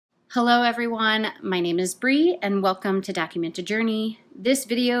Hello everyone, my name is Bree and welcome to Document a Journey. This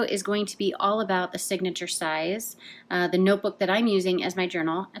video is going to be all about the signature size, the notebook that I'm using as my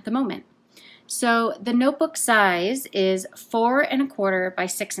journal at the moment. So the notebook size is 4 1/4 by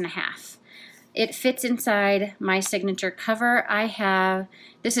 6 1/2. It fits inside my signature cover.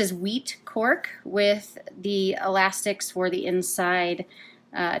 This is wheat cork with the elastics for the inside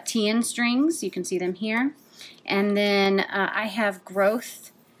TN strings. You can see them here. And then I have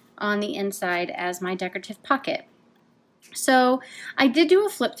growth on the inside as my decorative pocket. So I did do a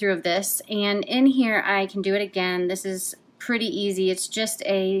flip through of this, and in here I can do it again. This is pretty easy. It's just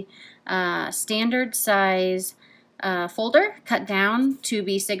a standard size folder cut down to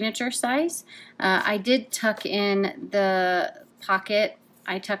be signature size. I did tuck in the pocket.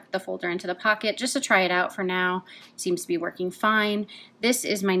 I tucked the folder into the pocket just to try it out for now. Seems to be working fine. This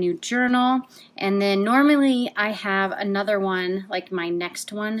is my new journal, and then normally I have another one, like my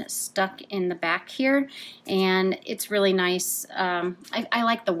next one, stuck in the back here, and it's really nice. I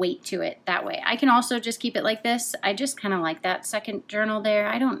like the weight to it that way. I can also just keep it like this. I just kind of like that second journal there.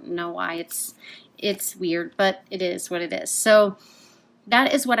 I don't know why. It's weird, but it is what it is. So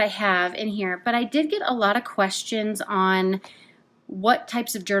that is what I have in here, but I did get a lot of questions on what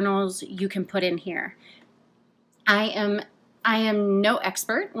types of journals you can put in here. I am no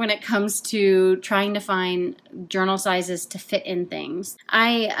expert when it comes to trying to find journal sizes to fit in things.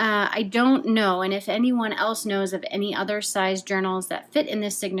 I don't know, and if anyone else knows of any other size journals that fit in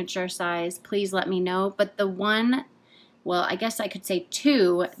this signature size, please let me know. But the one, well, I guess I could say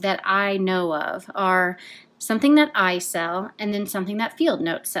two that I know of are something that I sell and then something that Field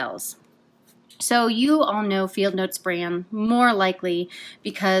Notes sells. So you all know Field Notes brand more likely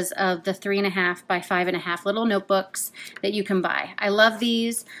because of the 3 1/2 by 5 1/2 little notebooks that you can buy. I love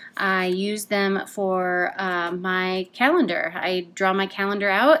these. I use them for my calendar. I draw my calendar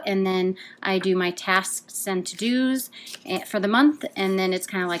out, and then I do my tasks and to-dos for the month, and then it's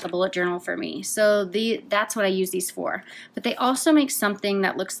kind of like a bullet journal for me. So that's what I use these for. But they also make something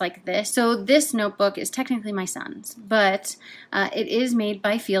that looks like this. So this notebook is technically my son's, but it is made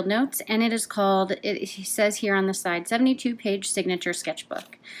by Field Notes, and it is called, it says here on the side, 72-page signature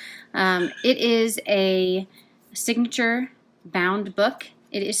sketchbook. It is a signature bound book.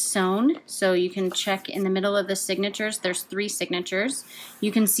 It is sewn, so you can check in the middle of the signatures. There's 3 signatures. You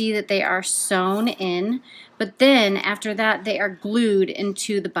can see that they are sewn in, but then after that they are glued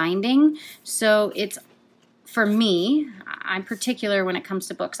into the binding. So it's, for me, I'm particular when it comes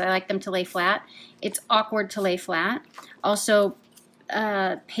to books. I like them to lay flat. It's awkward to lay flat. Also,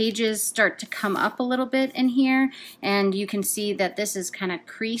 pages start to come up a little bit in here, and you can see that this is kind of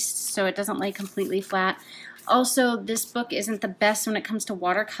creased, so it doesn't lay completely flat. Also, this book isn't the best when it comes to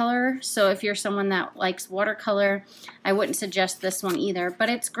watercolor, so if you're someone that likes watercolor, I wouldn't suggest this one either, but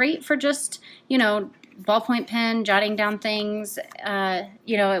it's great for just, you know, ballpoint pen, jotting down things.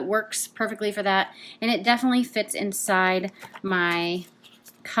 You know, it works perfectly for that, and it definitely fits inside my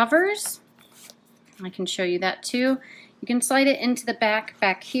covers. I can show you that too. You can slide it into the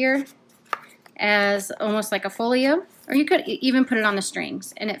back here as almost like a folio, or you could even put it on the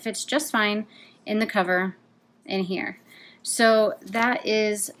strings, and it fits just fine in the cover in here. So that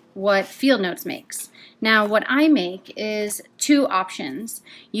is what Field Notes makes. Now what I make is 2 options.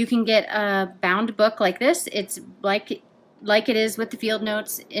 You can get a bound book like this. It's like it is with the Field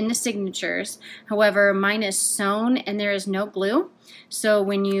Notes in the signatures. However, mine is sewn and there is no glue. So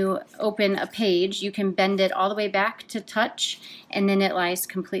when you open a page, you can bend it all the way back to touch, and then it lies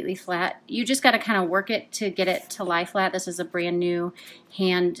completely flat. You just got to kind of work it to get it to lie flat. This is a brand new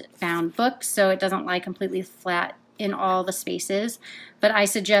hand-bound book, so it doesn't lie completely flat in all the spaces. But I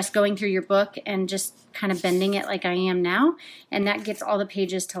suggest going through your book and just kind of bending it like I am now, and that gets all the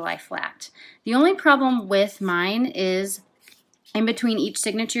pages to lie flat. The only problem with mine is in between each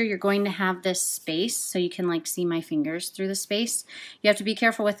signature, you're going to have this space, so you can like see my fingers through the space. You have to be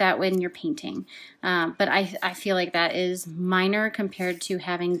careful with that when you're painting. But I feel like that is minor compared to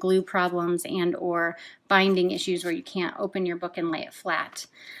having glue problems and or binding issues where you can't open your book and lay it flat.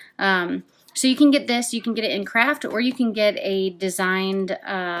 So you can get this, you can get it in craft, or you can get a designed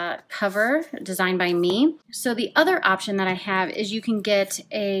cover designed by me. So the other option that I have is you can get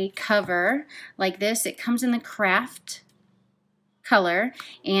a cover like this. It comes in the craft color,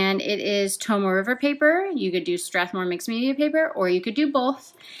 and it is Tomo River paper. You could do Strathmore mixed media paper, or you could do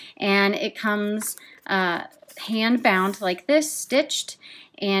both, and it comes hand bound like this, stitched,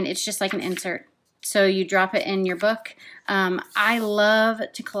 and it's just like an insert So you drop it in your book. I love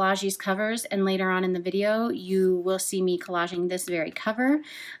to collage these covers, and later on in the video you will see me collaging this very cover,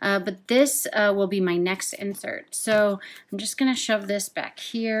 but this will be my next insert. So I'm just going to shove this back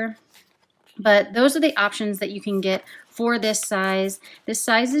here. But those are the options that you can get for this size. This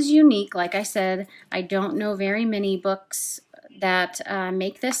size is unique. Like I said, I don't know very many books that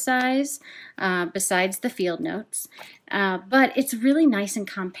make this size besides the field notes. But it's really nice and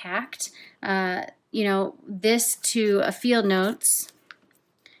compact. You know, this to a field notes,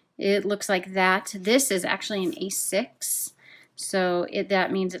 it looks like that. This is actually an A6. So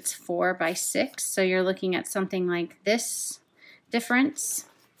that means it's 4 by 6. So you're looking at something like this difference.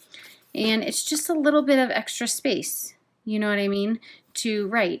 And it's just a little bit of extra space, you know what I mean, to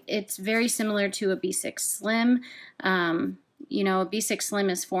write. It's very similar to a B6 Slim. You know, a B6 Slim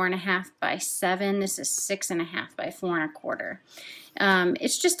is 4.5 by 7. This is 6.5 by 4.25.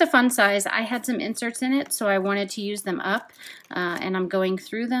 It's just a fun size. I had some inserts in it, so I wanted to use them up, and I'm going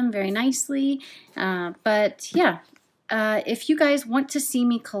through them very nicely. But yeah, if you guys want to see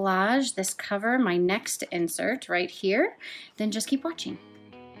me collage this cover, my next insert right here, then just keep watching.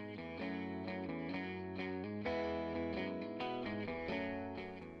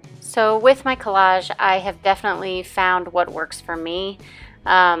 So with my collage, I have definitely found what works for me.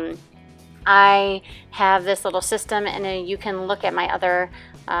 I have this little system, and you can look at my other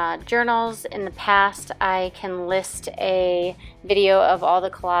journals in the past. I can list a video of all the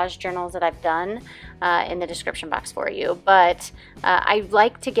collage journals that I've done in the description box for you. But I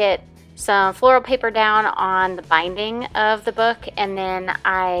like to get some floral paper down on the binding of the book, and then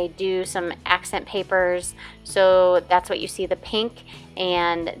I do some accent papers. So that's what you see, the pink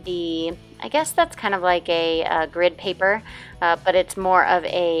and the, I guess that's kind of like a grid paper, but it's more of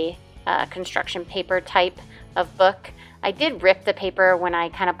a construction paper type of book. I did rip the paper when I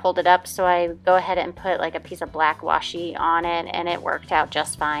kind of pulled it up, so I go ahead and put like a piece of black washi on it, and it worked out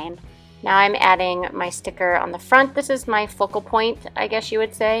just fine. Now I'm adding my sticker on the front. This is my focal point, I guess you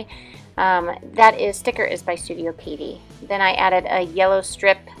would say. Sticker is by Studio Katie. Then I added a yellow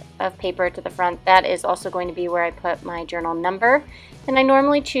strip of paper to the front. That is also going to be where I put my journal number. And I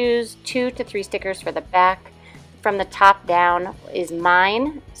normally choose 2 to 3 stickers for the back. From the top down is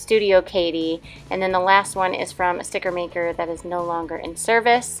mine, Studio Katie, and then the last one is from a sticker maker that is no longer in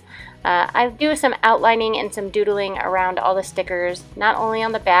service. I do some outlining and some doodling around all the stickers, not only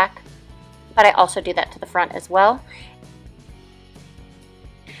on the back, but I also do that to the front as well.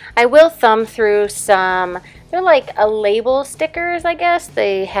 I will thumb through some, they're like a label stickers, I guess.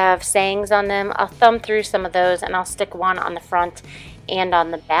 They have sayings on them. I'll thumb through some of those, and I'll stick one on the front and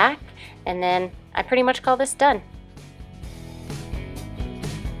on the back, and then I pretty much call this done.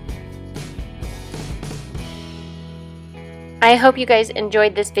 I hope you guys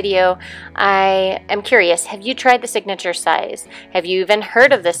enjoyed this video. I am curious, have you tried the signature size? Have you even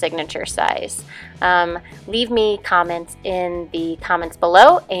heard of the signature size? Leave me comments in the comments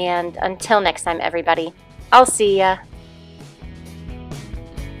below, and until next time, everybody, I'll see ya.